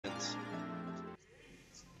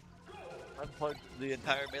unplugged the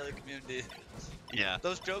entire Melee community. Yeah.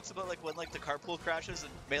 Those jokes about like when like the carpool crashes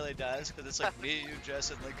and Melee dies because it's like me, you,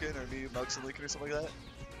 Jess, and Lincoln, or me, Mugs, and Lincoln, or something like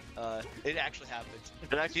that. It actually happened.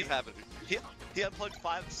 It actually happened. He unplugged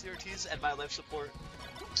 5 CRTs and my life support.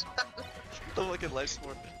 The fucking life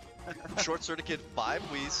support. Short circuit kid, 5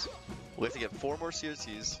 Wii's. We have to get 4 more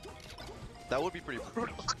CRTs. That would be pretty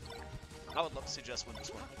brutal. I would love to see Jess win this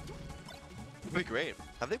one. It'd be great.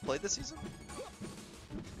 Have they played this season?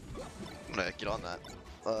 I'm gonna get on that.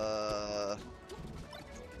 I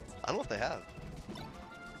don't know if they have.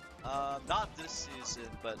 Not this season,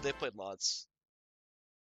 but they played lots.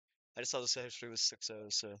 I just saw the history was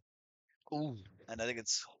 6-0, so. Ooh. And I think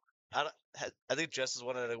it's. I think Jess has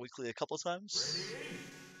won it weekly a couple times.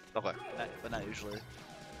 Okay. But not usually.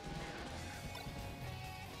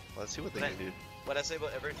 Let's see what they can do. What I say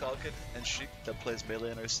about every Falcon and Sheik that plays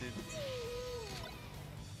Melee in our scene.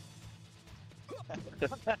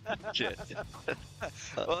 Shit.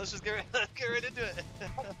 Well, let's just get right into it.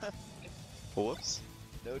 Whoops.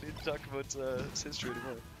 No need to talk about his history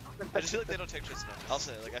anymore. I just feel like they don't take tricks enough. I'll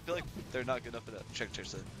say, like, I feel like they're not good enough for that. Check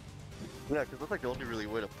tricks. Yeah, because that's like the only really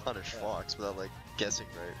way to punish Fox without like guessing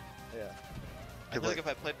right. Yeah. I feel like if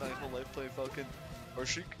I played my whole life playing Falcon or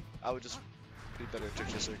Sheik, I would just be better at trick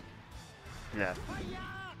chasing. Yeah.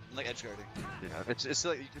 And like edge guarding. Yeah, it's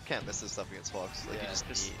like you can't miss this stuff against Fox. Like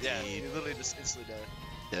you literally just instantly die.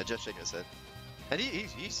 Yeah, Jeff's shaking his head. And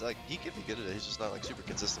he's like, he could be good at it, he's just not like super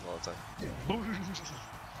consistent all the time.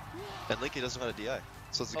 And Linky doesn't know how to DI,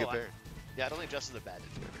 so it's a good pairing. Yeah, I don't think Jess is a bad DI.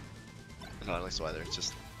 No, I don't think so either. It's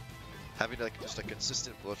just having like just a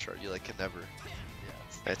consistent blow chart, you like can never.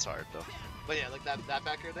 Yeah. It's hard though. But yeah, like that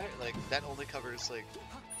back air there, like that only covers like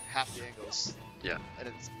half the angles. Yeah.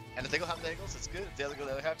 And if they go half the angles, it's good. If they go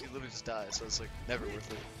the other half, you literally just die. So it's like never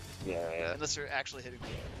worth it. Yeah. Unless you're actually hitting them.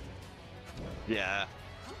 Yeah.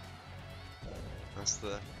 That's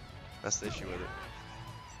the issue with it.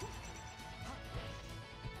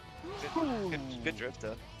 Good drift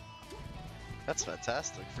though. That's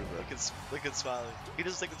fantastic for the. Lincoln's smiling. He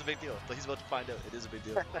doesn't think it's a big deal, but he's about to find out it is a big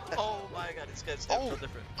deal. Oh my god, this guy's so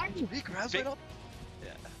different. He grabs right up.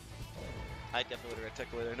 Yeah. I definitely would have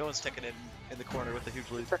rectified there. No one's taking it in the corner with a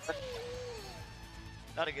huge lead.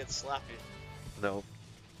 Not against Slappy. No.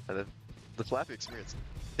 And the Slappy experience.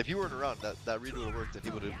 If you weren't around, that read would have worked and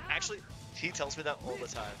he would have. Actually, he tells me that all the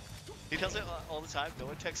time. He tells me all the time, no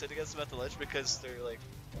one texts in against him at the ledge because they're like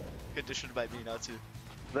conditioned by me not to.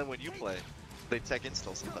 Then when you play, they tech in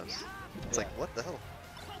still sometimes. It's like, what the hell?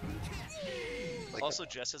 Like, also,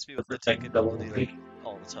 Jess hits me with the tech ability like,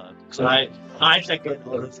 all the time. So I tech it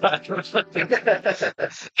all the time.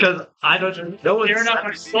 Because I don't know. You're not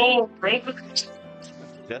my soul, bro.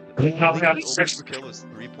 Yeah. The kill was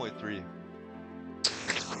 3.3.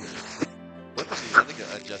 What the I think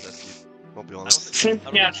a Jess SC, won't be honest. I don't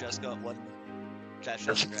think Jess got one catch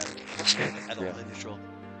doesn't grab it. I don't play neutral.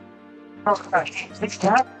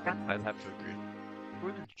 I'd have to agree. Who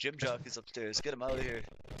are the gym jockeys upstairs? Get them out of here.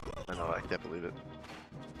 I know, I can't believe it.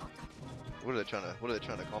 What are they trying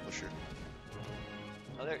to accomplish here?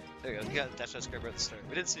 Oh, there you go. You got dash dash grab right at the start.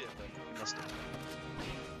 We didn't see it, but we must have.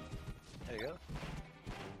 There you go.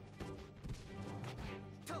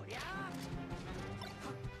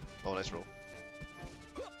 Oh, nice roll.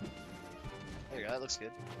 There you go. That looks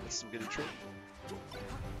good. That's some good trick.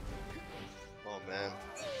 Oh man.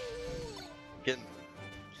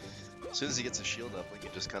 As soon as he gets his shield up, we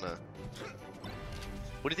can just kind of.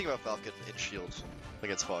 What do you think about Falcon in shield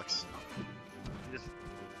against Fox?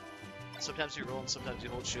 Sometimes you roll and sometimes you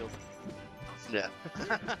hold shield. Yeah.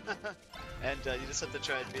 And you just have to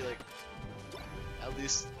try and be like, at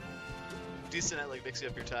least decent at like mixing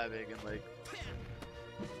up your timing and like.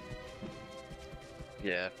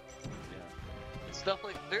 Yeah. Stuff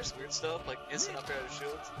like, there's weird stuff like instant up air out of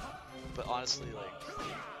shield, but honestly like,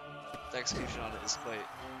 the execution on it is quite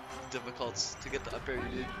difficult to get the up air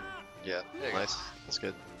you need. Yeah, nice. That's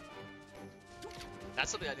good. That's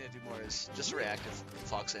something I need to do more, is just reactive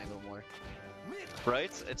Fox angle more.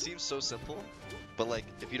 Right? It seems so simple, but like,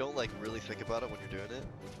 if you don't like really think about it when you're doing it,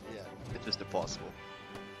 yeah, it's just impossible.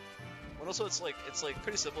 But also it's like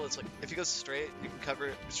pretty simple. It's like, if he goes straight, you can cover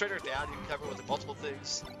it, straight or down, you can cover it with multiple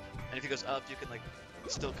things. And if he goes up, you can like,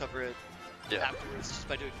 still cover it afterwards, just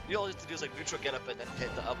by doing, you all you have to do is like neutral get up and then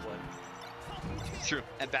hit the up one. True.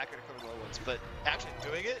 And back air to cover low ones, but actually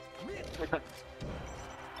doing it,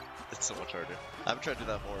 it's so much harder. I've tried to do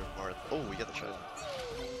that more. Oh, we get the shot.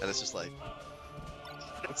 And it's just like,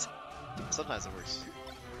 sometimes it works.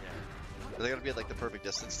 Yeah. They gotta be at like the perfect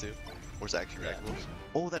distance too. Or is it actually reactable?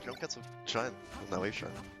 Oh, that jump gets a shine. Oh, that wave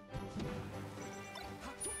shine.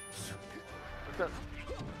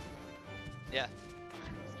 Yeah.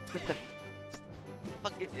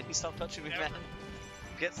 Fucking idiot, stop touching me, man.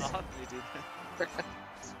 Get off me, dude.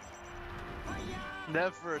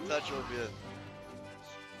 Never touch Orbia.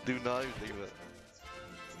 Do not even think of it.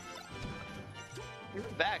 You're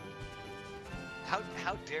back. How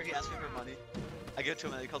dare he ask me for money? I give it to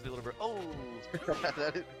him and he calls me a little bit. Oh!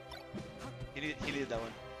 He needed that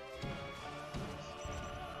one.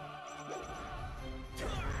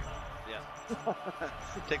 Yeah.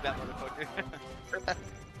 Take that, motherfucker.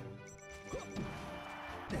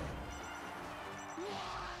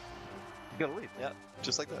 You gotta leave. Yeah.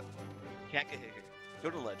 Just like that. Can't get hit here. Go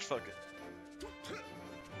to the ledge, fuck it.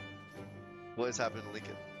 What is happening to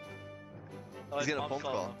Lincoln? Oh, He's his getting a mom's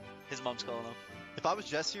phone calling call. him. His mom's calling him. If I was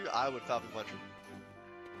Jess here, I would Falcon punch him.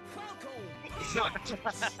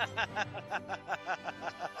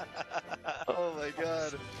 Oh my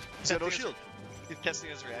god. He's got no shield. He's testing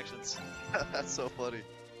his reactions. That's so funny.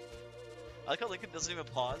 I like how Lincoln doesn't even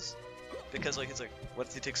pause. Because like he's like, what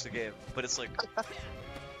if he takes the game? But it's like,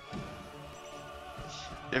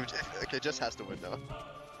 Okay, Jess has to win now.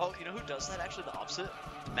 oh, you know who does that? Actually, the opposite.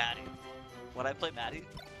 Maddie. When I play Maddie,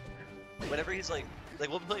 whenever he's like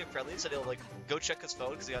we'll be playing friendlies and he'll like go check his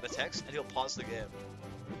phone because he got a text and he'll pause the game.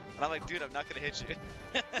 And I'm like, dude, I'm not gonna hit you.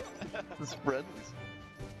 It's friendlies.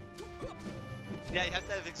 Yeah, you have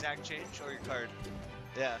to have exact change or your card.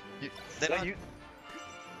 Yeah. They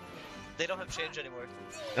They don't have change anymore.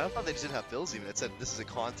 I thought they just didn't have bills even. It said this is a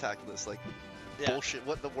contactless, like, Yeah. bullshit.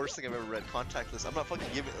 What the worst thing I've ever read? Contactless. I'm not fucking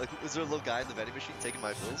giving, like, is there a little guy in the vending machine taking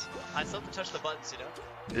my bills? I still have to touch the buttons, you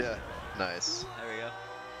know? Yeah. Nice. There we go.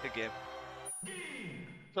 Good game.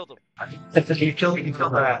 Killed him. If you kill me, you kill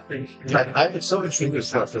that. I've been so interested in this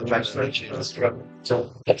stuff that I'm starting to struggle.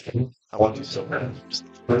 So, I want to so bad. just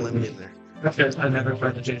let me in there. I never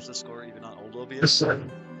tried to change Change the score even on old OBS. this.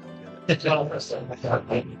 It's all this. I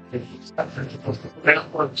think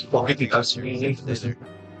that's really easy.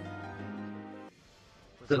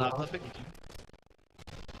 Was it not flipping?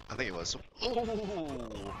 I think it was.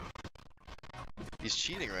 Ooh. He's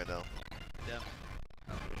cheating right now. Yeah.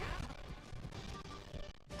 I'm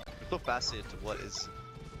so fascinated to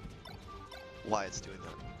why it's doing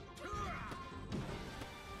that.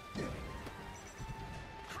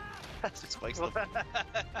 It spikes them.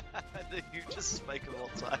 You just spike him all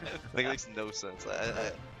the time. Like, it makes no sense.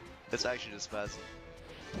 It's actually just fascinating.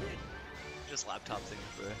 Just laptop thing,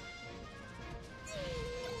 bro.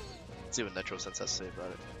 Let's see what Nitro Sense has to say about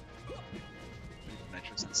it.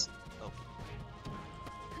 Nitro sense. Oh.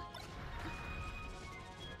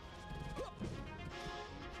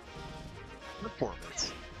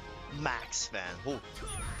 Performance. Max fan. Oh.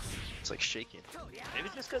 It's like shaking. Maybe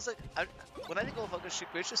it's just because like when I think of Falcon shoot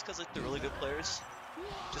great, it's just because like the really good players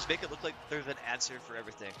just make it look like there's an answer for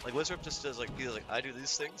everything. Like Wizard just does like either like I do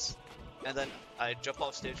these things, and then I jump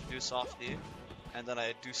off stage and do soft knee, and then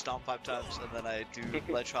I do stomp 5 times, and then I do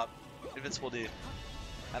ledge hop, invincible knee,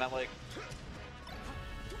 and I'm like,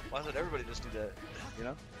 why doesn't everybody just do that? You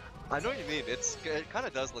know? I know what you mean. It kind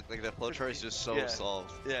of does look like the flowchart is just so Yeah.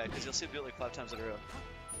 solved. Yeah, because you'll see him do it like 5 times in a row.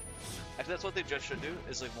 Actually, that's what they just should do,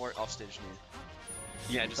 is like more offstage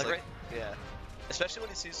knee. Yeah, just Like, like, right? Yeah. Especially when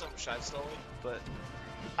you see some shine stalling, but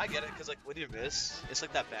I get it, because like when you miss, it's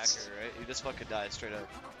like that backer, right? You just fucking die straight up.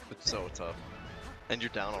 it's so tough. And you're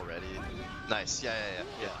down already. Nice. Yeah.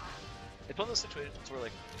 Yeah. It's one of those situations where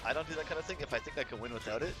like, I don't do that kind of thing if I think I can win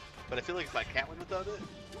without it, but I feel like if I can't win without it,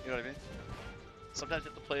 you know what I mean? Sometimes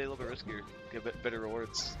you have to play a little bit riskier, get better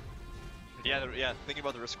rewards. Yeah, thinking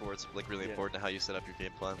about the risk rewards like really Yeah. important to how you set up your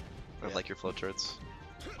game plan and Yeah. like your flowcharts.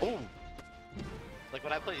 Oh! Like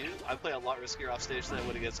when I play you, I play a lot riskier off stage than I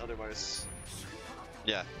would against other Mars.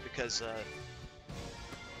 Yeah. Because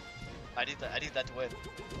I need that to win.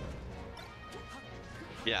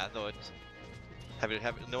 Yeah, no, it's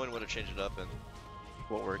knowing when to change it up and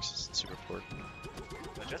what works is super important.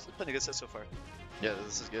 But Jess is playing a good set so far. Yeah,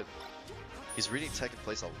 this is good. He's reading tech in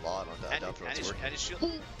place a lot on that down throw. It's working. And his shield.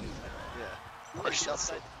 Yeah.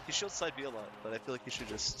 He shields side B a lot, but I feel like he should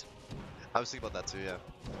just. I was thinking about that too. Yeah.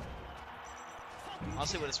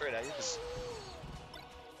 Honestly, when it's right at you, just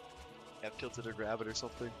have tilted or grab it or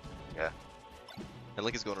something. Yeah. And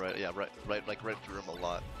Link is going right. Yeah, right through him a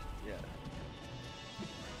lot. Yeah.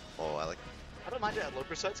 Oh, I like. I don't mind it at low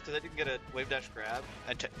percents because then you can get a wave dash grab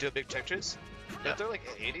and do a big tech chase. But Yeah. if they're like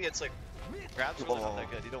at 80, it's like grab's really not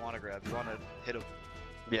that good. You don't want to grab. You want to hit him.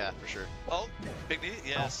 Yeah, for sure. Oh, big knee.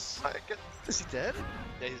 Yes. Is he dead?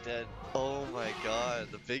 Yeah, he's dead. Oh my god,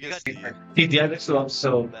 the biggest knee. The other one's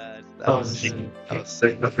so Bad. That Oh, was, shit. that was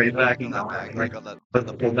like the feedback and that the back, like, on that, but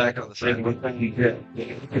the pullback on the side.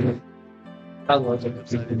 I love it.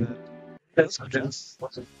 That's That's Jess.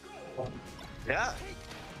 just Yeah.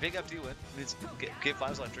 Big FD win. Means game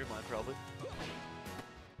 5's on Dreamline probably.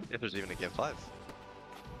 If there's even a game 5.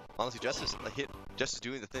 Honestly, Jess is a hit. Jess is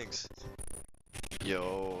doing the things.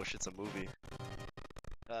 Yo, shit's a movie.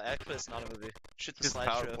 Actually, it's not a movie. Shit's a Just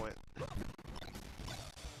slideshow. PowerPoint.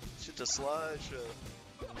 Shit's a slideshow.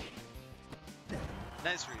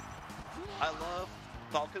 Nice read. I love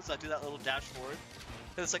Falcons that do that little dash forward.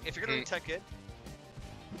 Cause it's like if you're gonna retech in,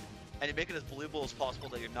 and you make it as believable as possible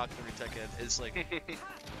that you're not gonna retech in, it's like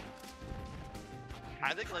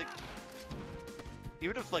I think like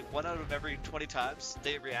even if like 1 out of every 20 times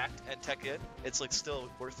they react and tech in, it's like still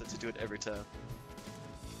worth it to do it every time.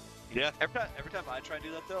 Yeah. Every time I try and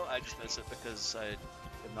do that though, I just miss it because I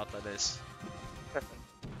am not that nice.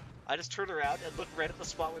 I just turn around and look right at the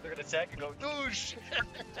spot where they're gonna tech and go, douche!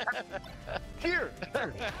 Here!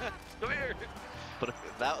 Come here! But if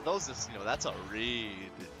that was just, you know, that's a read.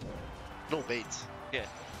 No bait. Yeah.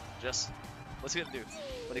 Just, what's he gonna do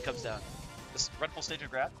when he comes down? Just run full stage and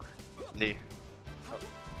grab? Knee. Oh.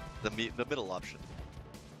 The middle option.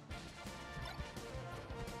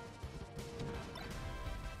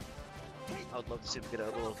 I would love to see him get a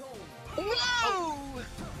little. Whoa!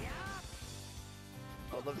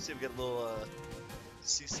 I would love to see him get a little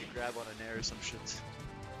CC grab on an air or some shit.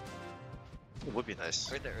 It would be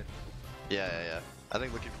nice. Right there. Yeah. I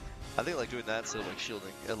think like doing that instead of like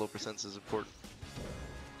shielding at low percents is important.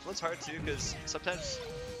 So it's hard too because sometimes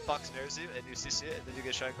Fox nares you and you CC it and then you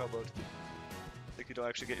get shine comboed. I think you don't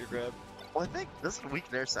actually get your grab. Well, I think doesn't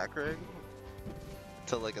weak nair Sakurai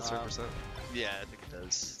to like a certain percent. Yeah, I think it does.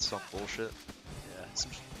 It's some bullshit. Yeah, it's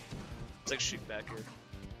like shoot back here.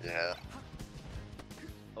 Yeah.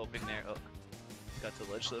 Oh, big nair. Oh, got to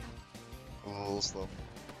the ledge though. Oh, a little slow.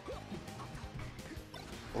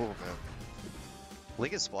 Oh man.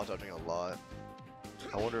 Link is spot dodging a lot.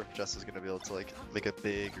 I wonder if Jess is gonna be able to like make a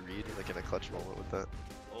big read like in a clutch moment with that.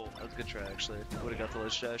 Oh, that was a good try actually. I would have got the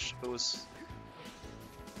ledge dash. It was.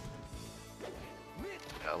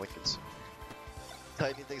 Yeah, Lincoln's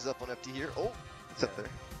tightening things up on FT here. Oh, it's up there.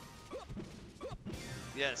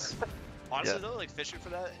 Yes. Honestly Yeah. though, like fishing for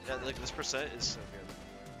that, like this percent is so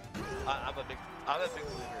good. I'm a big believer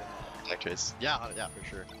in that. Tech chase. Yeah, for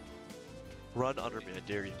sure. Run under me, I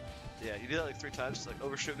dare you. Yeah, you do that like 3 times, just, like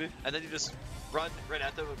overshoot me, and then you just run right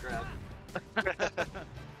at them and grab.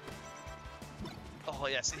 Oh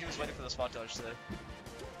yeah, see he was waiting for the spot dodge today.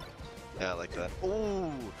 Yeah, I like that.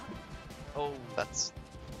 Ooh, Oh, that's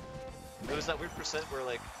it was that weird percent where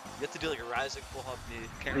like you have to do like a rising full hop knee.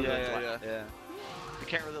 Can't really yeah. You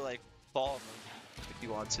can't really like fall on them if you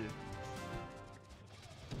want to.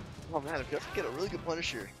 oh man, if you have to get a really good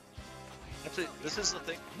punish here. Actually, this is the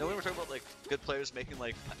thing. No, when we're talking about like good players making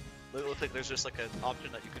like, it looks like there's just like an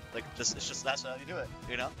option that you could like just it's just that's how you do it,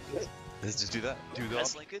 you know? Let's just do that. Do the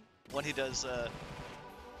As Lincoln, when he does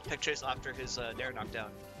tech chase after his nair knockdown,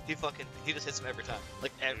 he just hits him every time,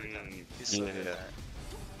 like every time. He's so good at that.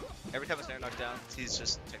 Every time his nair knockdown, he's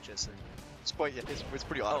just tech chasing. It's quite. It's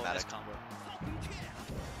pretty Oh, automatic. nice combo.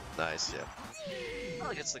 Nice, yeah. I don't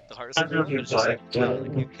think it's like the hardest I'm thing, but it's just like,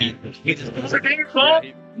 you can't.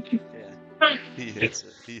 Yeah. He hits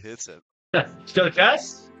it. He hits it. Still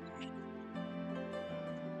Jess?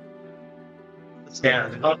 Yeah.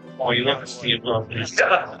 Oh, you love to see it.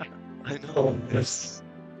 I know. This.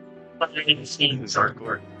 Scenes are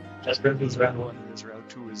important. Just been these round 1. This round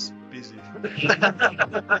 2 is busy.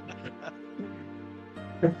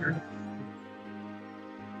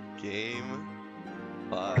 Game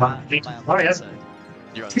 5. Oh, yeah.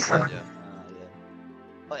 You're on the side, yeah.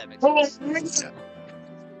 Oh yeah, makes sense.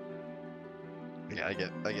 Yeah, I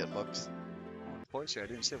get mugged. Points here, I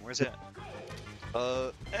didn't see him. Where's he at?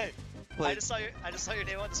 Hey, I Like, just saw your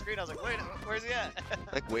name on the screen. I was like, wait, where's he at?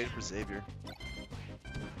 like waiting for Xavier.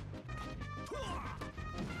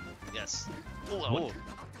 Yes. Oh,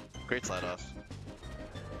 great slide off.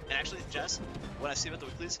 And actually, Jess, when I see him at the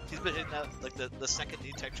weeklies, he's been hitting that like the second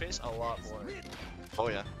knee tech chase a lot more. Oh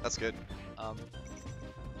yeah, that's good.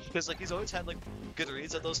 Because like he's always had like good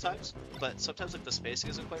reads at those times, but sometimes like the spacing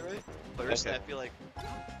isn't quite right. But recently, Okay. I feel like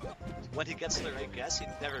when he gets to the right guess, he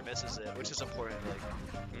never misses it, which is important. Like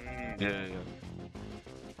Yeah.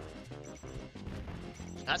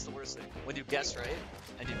 that's the worst thing when you guess right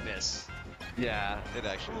and you miss. Yeah, it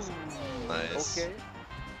actually is. Nice. Okay.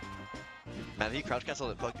 Man, he crouch cancel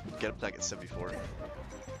it, get him back at 74.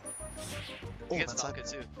 He gets that's Falcon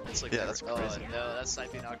too. It's like Yeah, that's oh crazy. no, that's side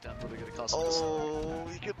B knockdown. What are we gonna cost him? Oh,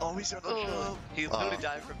 he could always have Oh, he literally Oh.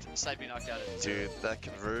 died from side B knockdown. Dude, that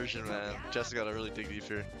conversion, man. Jess got a really dig deep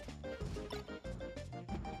here.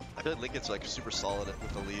 I feel like Lincoln's like super solid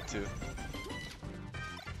with the lead too.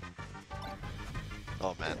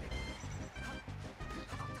 Oh man.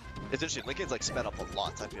 It's interesting. Lincoln's like sped up a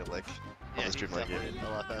lot. I feel like. Yeah, On the he's streamline game. definitely a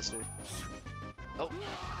lot faster. Oh,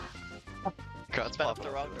 Crowd's sped up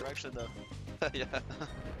popping the wrong direction though. Yeah.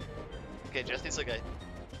 Okay, Jess needs like a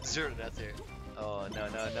 0 to death here. Oh no.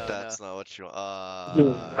 That's not what you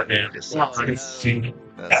want. It's not not see.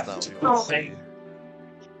 That's not what you want to see.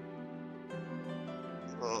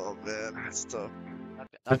 Oh man, that's tough.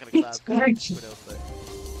 Not gonna clap. Widow, but...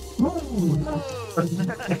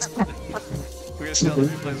 We're gonna see all the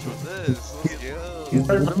replays from this. Let's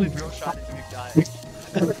go. Literally throw shot into me dying.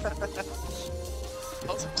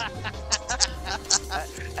 Oh.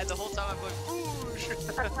 And the whole time I'm going, whoosh!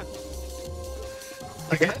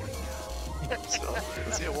 Okay. So,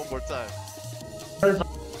 let's see it one more time.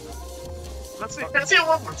 Let's see it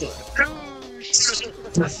one more time.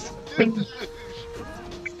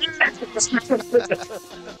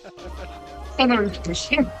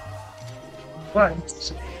 What?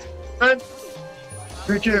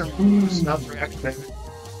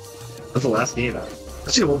 That's the last game.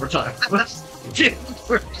 Let's see it one more time.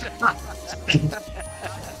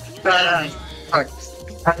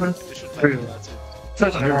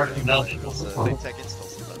 Such a hard Big tech install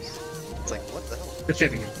sometimes. It's like, what the hell?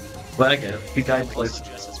 But again, you guys play.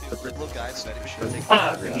 The little guy that should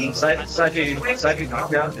take Side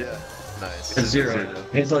knockdown. Yeah. Nice. It's 0.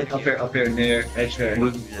 It's like up here near edge there.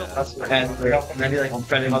 And then you're like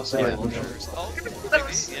trying to upside. Oh,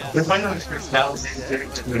 yeah. We find out his personality.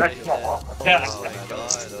 Yeah. Oh my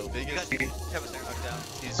god, the biggest. Kevin's never knocked down.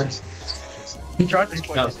 He's just... He tried to It's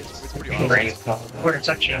pretty awesome. We're in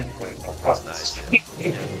section. Nice.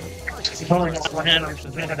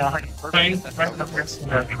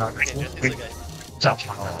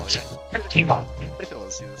 Team on. I don't want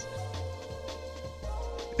to see this.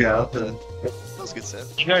 Yeah. That was a good set.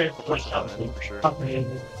 Very For sure.